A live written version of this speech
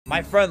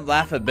My friend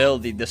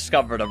Laughability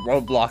discovered a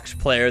Roblox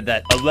player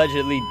that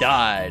allegedly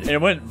died, and it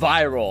went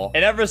viral.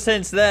 And ever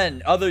since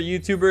then, other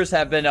YouTubers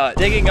have been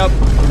digging up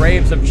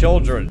graves of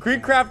children.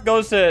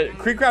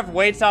 Creekcraft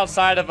waits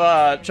outside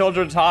of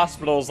children's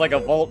hospitals like a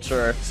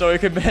vulture, so he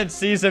can then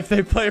sees if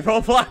they play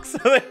Roblox,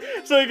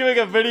 so he can make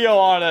a video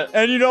on it.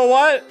 And you know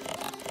what?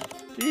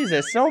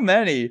 Jesus, so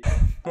many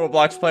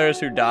Roblox players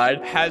who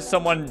died. Has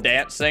someone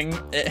dancing,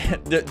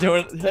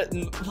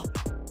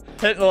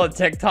 hitting a little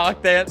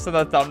TikTok dance in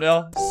the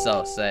thumbnail.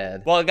 So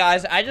sad. Well,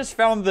 guys, I just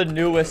found the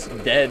newest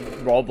dead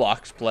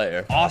Roblox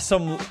player.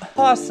 Awesome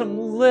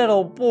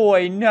little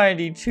boy,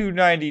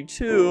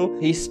 9292.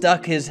 He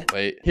stuck his...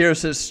 Wait,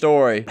 here's his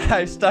story.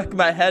 I stuck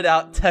my head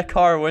out tech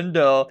car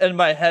window, and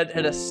my head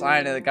hit a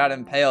sign, and it got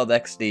impaled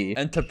XD.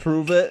 And to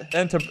prove it,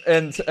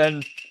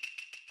 and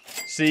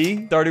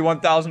see,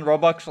 31,000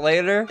 Robux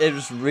later, it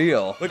was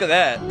real. Look at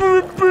that.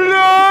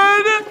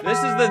 Blood! This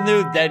is the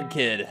new dead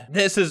kid.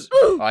 This is...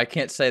 Oh, I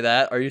can't say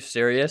that. Are you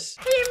serious?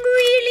 I'm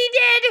really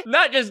dead.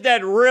 Not just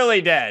dead,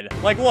 really dead.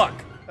 Like, look.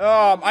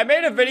 I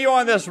made a video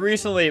on this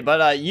recently, but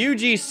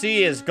UGC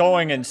is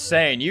going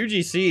insane.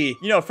 UGC,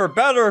 you know, for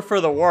better or for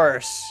the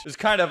worse, is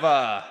kind of,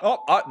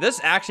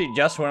 this actually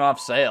just went off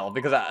sale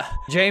because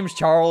James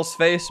Charles'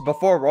 face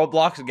before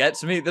Roblox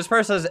gets me. This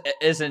person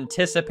is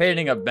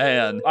anticipating a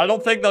ban. I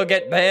don't think they'll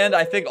get banned.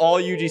 I think all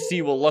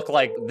UGC will look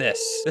like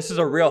this. This is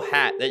a real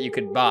hat that you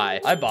could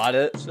buy. I bought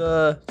it.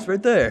 It's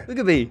right there. Look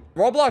at me.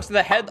 Roblox,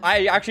 the head,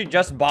 I actually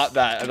just bought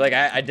that. Like,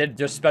 I did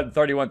just spend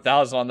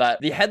 31,000 on that.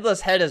 The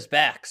headless head is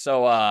back,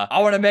 so,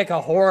 I want to make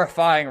a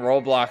horrifying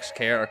Roblox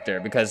character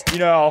because, you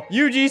know,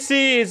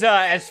 UGC is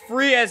as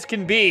free as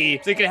can be.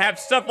 So you can have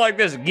stuff like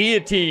this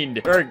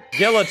guillotined or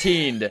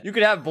guillotined. You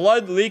could have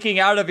blood leaking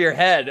out of your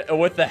head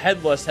with the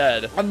headless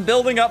head. I'm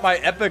building up my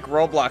epic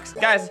Roblox.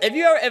 Guys,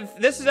 if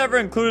this is ever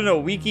included in a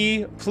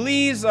wiki,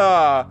 please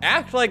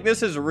act like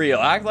this is real.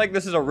 Act like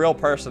this is a real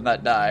person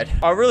that died.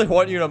 I really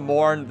want you to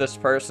mourn this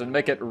person.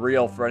 Make it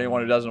real for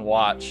anyone who doesn't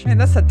watch. Man,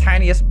 that's the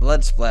tiniest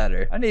blood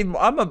splatter. I'm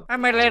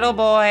a little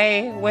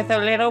boy with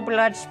a little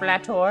blood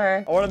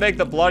splatter. I want to make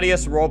the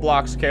bloodiest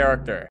Roblox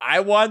character.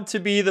 I want to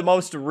be the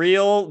most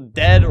real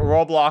dead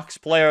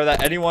Roblox player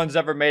that anyone's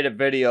ever made a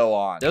video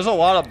on. There's a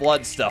lot of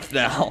blood stuff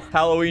now.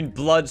 Halloween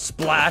blood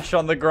splash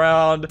on the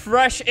ground.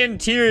 Fresh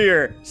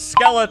interior.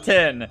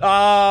 Skeleton.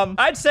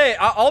 I'd say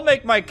I'll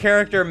make my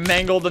character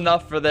mangled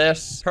enough for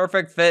this.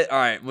 Perfect fit. All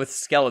right, with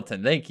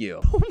skeleton. Thank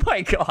you. Oh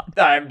my God.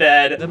 I'm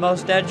dead. The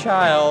most dead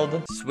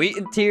child. Sweet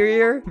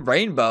interior.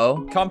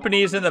 Rainbow.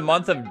 Companies in the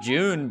month of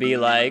June be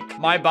like,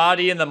 my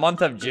body in the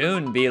month of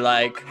June be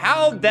like,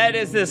 how dead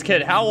is this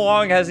kid? How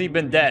long has he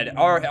been dead?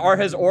 Are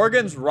his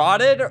organs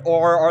rotted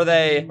or are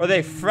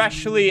they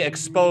freshly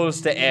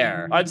exposed to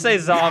air? I'd say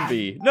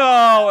zombie.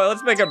 No,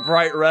 let's make it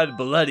bright red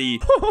bloody.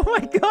 Oh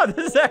my God,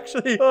 this is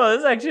actually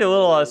a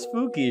little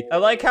spooky. I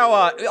like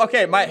how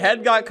okay, my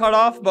head got cut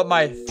off, but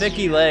my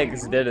thicky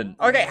legs didn't.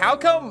 Okay, how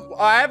come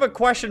I have a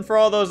question for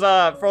all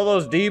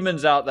those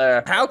demons out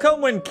there. How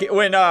come when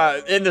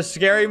in the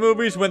scary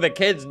movies when the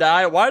kids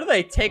die, why do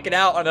they take it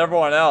out on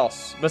everyone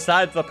else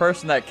besides the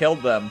person that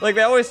killed them? Like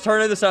they always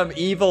turn into some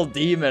evil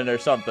demon or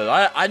something.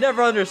 I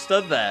never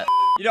understood that.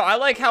 You know, I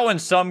like how in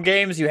some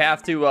games you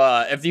have to,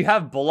 if you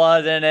have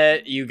blood in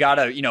it, you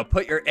gotta, you know,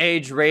 put your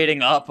age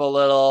rating up a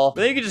little.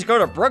 But then you can just go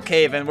to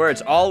Brookhaven where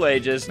it's all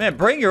ages. Man,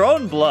 bring your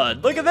own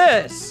blood. Look at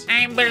this.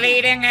 I'm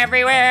bleeding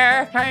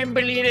everywhere. I'm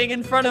bleeding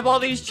in front of all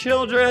these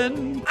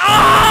children.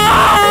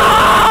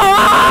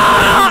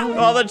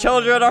 All the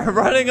children are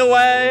running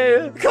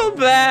away. Come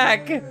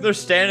back. They're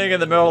standing in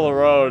the middle of the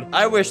road.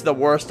 I wish the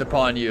worst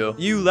upon you.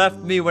 You left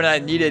me when I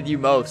needed you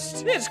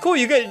most. Yeah, it's cool.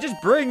 You can just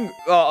bring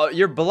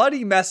your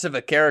bloody mess of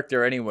a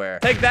character anywhere.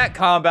 Take that,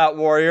 combat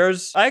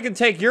warriors. I can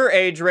take your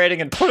age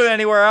rating and put it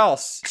anywhere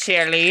else.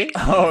 Chili.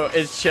 Oh,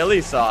 it's chili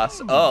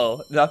sauce.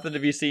 Oh, nothing to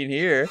be seen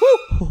here.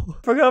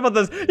 Forgot about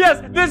this.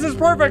 Yes, this is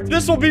perfect.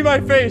 This will be my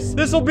face.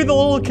 This will be the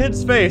little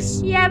kid's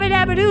face. Yabba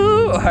dabba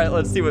doo. All right,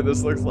 let's see what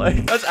this looks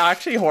like. That's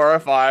actually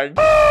horrifying.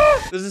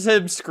 This is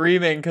him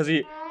screaming because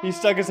he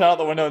stuck his head out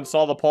the window and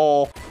saw the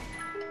pole.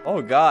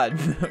 Oh God,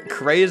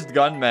 crazed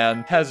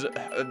gunman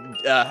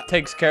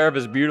takes care of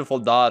his beautiful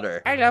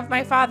daughter. I love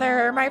my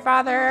father,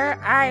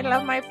 I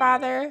love my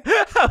father.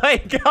 Oh my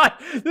God,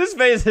 this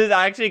face is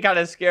actually kind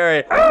of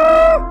scary.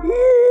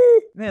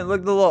 Man, look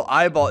at the little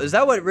eyeball. Is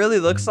that what it really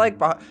looks like?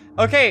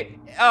 Okay,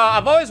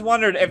 I've always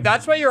wondered if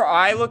that's what your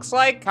eye looks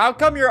like, how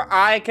come your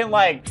eye can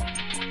like...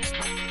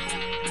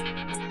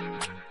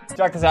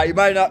 Check this out, you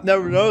might not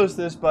never notice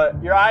this,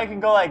 but your eye can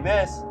go like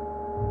this.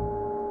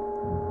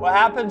 What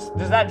happens?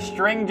 Does that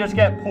string just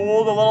get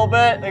pulled a little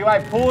bit? Like, am I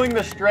pulling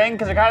the string?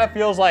 Because it kind of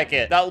feels like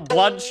it. That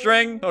blood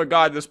string? Oh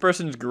God, this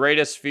person's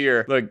greatest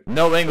fear. Like,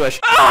 no English.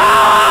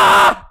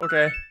 Ah!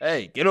 Okay.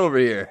 Hey, get over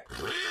here.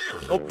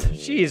 Oh,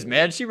 jeez,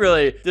 man. She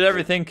really did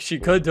everything she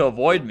could to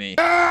avoid me.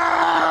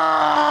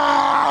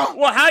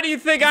 Well, how do you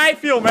think I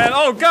feel, man?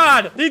 Oh,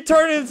 God. He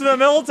turned into the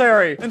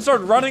military and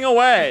started running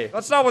away.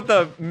 That's not what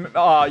the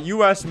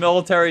U.S.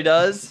 military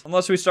does,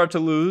 unless we start to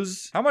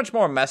lose. How much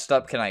more messed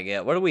up can I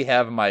get? What do we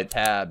have in my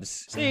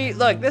tabs? See,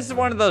 look, this is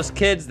one of those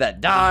kids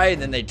that die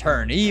and then they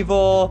turn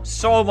evil.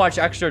 So much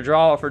extra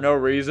drama for no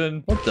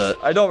reason. What the?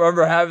 I don't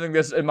remember having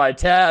this in my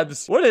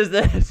tabs. What is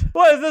this?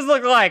 What does this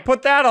look like?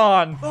 Put that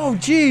on. Oh,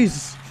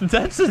 jeez.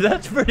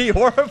 That's pretty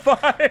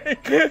horrifying.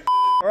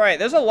 All right,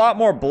 there's a lot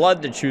more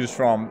blood to choose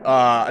from.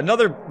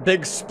 Another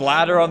big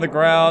splatter on the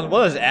ground.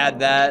 We'll just add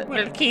that.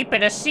 We'll keep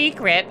it a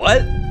secret.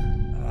 What?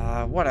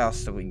 What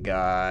else do we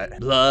got?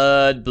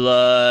 Blood.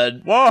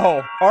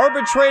 Whoa,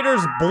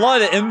 arbitrator's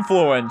blood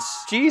influence.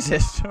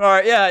 Jesus. All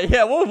right,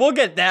 yeah, we'll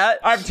get that.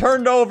 I've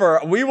turned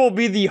over. We will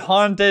be the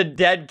haunted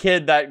dead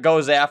kid that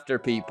goes after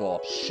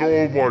people.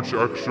 So much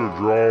extra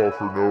drama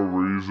for no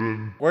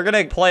reason. We're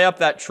gonna play up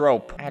that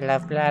trope. I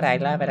love blood. I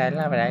love it. I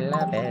love it. I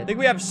love I it. think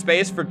we have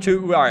space for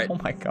two. All right. Oh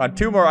my God,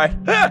 2 more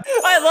items.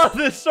 I love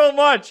this so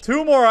much.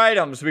 2 more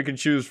items we can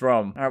choose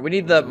from. All right, we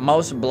need the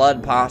most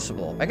blood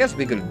possible. I guess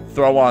we could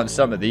throw on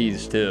some of these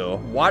too.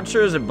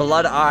 Watcher's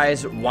blood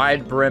eyes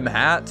wide brim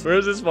hat.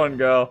 Where's this one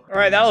go? All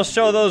right, that'll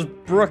show those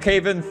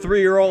Brookhaven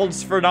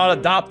 3-year-olds for not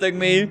adopting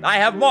me. I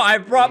have more.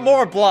 I've brought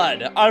more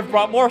blood. I've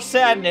brought more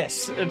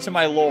sadness into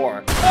my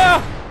lore.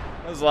 Ah!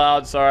 That was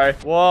loud, sorry.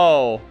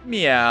 Whoa.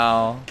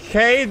 Meow.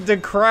 K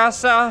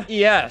DeCrassa?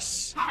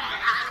 Yes.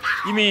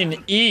 You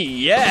mean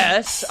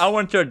yes? I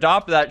want to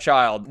adopt that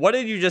child. What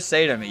did you just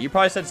say to me? You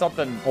probably said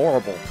something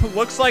horrible.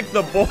 Looks like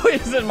the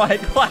boys in my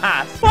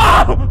class.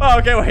 Whoa! Oh,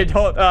 okay, wait,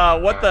 don't.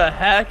 What the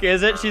heck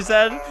is it, she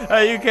said?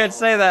 You can't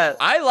say that.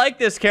 I like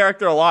this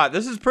character a lot.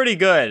 This is pretty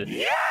good.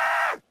 Yeah!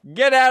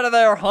 Get out of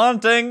there,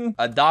 haunting.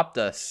 Adopt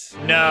us.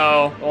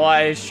 No. Well,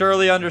 I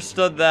surely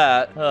understood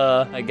that.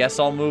 I guess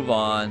I'll move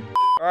on.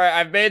 All right,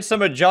 I've made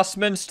some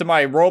adjustments to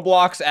my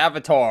Roblox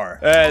avatar.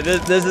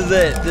 This is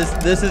it.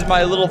 This is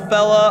my little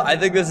fella. I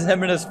think this is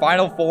him in his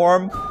final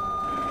form.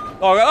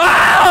 Oh,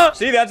 ah!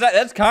 See,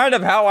 that's kind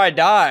of how I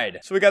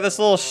died. So we got this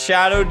little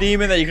shadow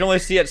demon that you can only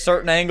see at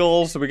certain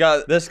angles. So we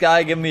got this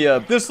guy giving me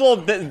this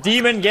little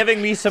demon giving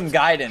me some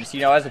guidance. You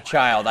know, as a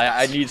child,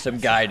 I need some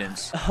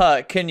guidance.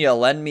 Can you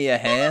lend me a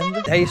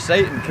hand? Hey,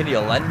 Satan, can you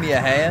lend me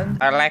a hand?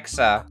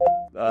 Alexa.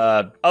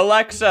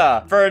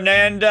 Alexa,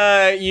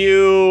 Fernanda,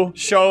 you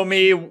show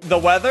me the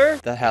weather?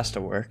 That has to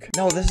work.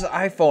 No, this is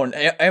iPhone.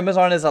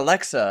 Amazon is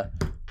Alexa.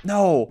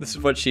 No, this is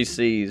what she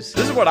sees.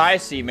 This is what I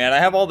see, man. I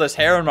have all this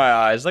hair in my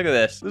eyes. Look at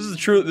this. This is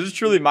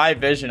truly my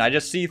vision. I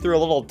just see through a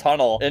little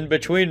tunnel in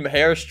between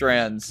hair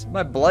strands.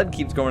 My blood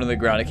keeps going to the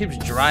ground. It keeps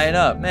drying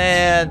up.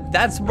 Man,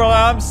 that's what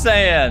I'm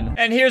saying.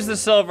 And here's the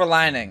silver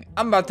lining.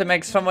 I'm about to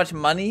make so much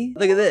money.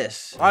 Look at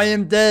this. I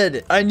am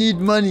dead. I need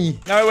money.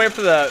 Now I wait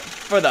for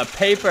the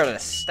paper to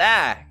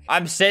stack.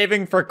 I'm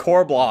saving for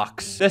core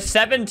blocks. The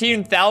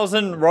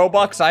 17,000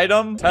 Robux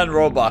item, 10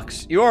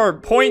 Robux. You're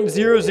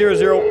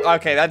 0.000.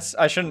 Okay,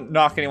 I shouldn't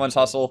knock anyone's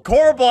hustle.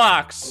 Core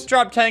blocks.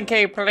 Drop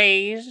 10K,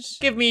 please.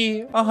 Give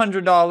me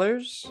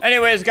 $100.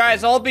 Anyways,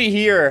 guys, I'll be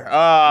here.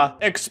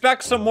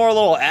 Expect some more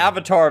little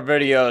avatar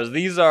videos.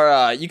 These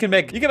are, you can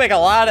make a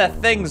lot of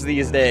things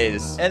these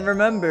days. And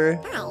remember,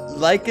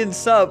 like and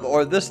sub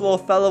or this little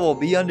fella will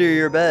be under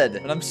your bed.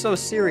 And I'm so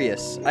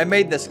serious. I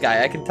made this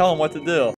guy. I can tell him what to do.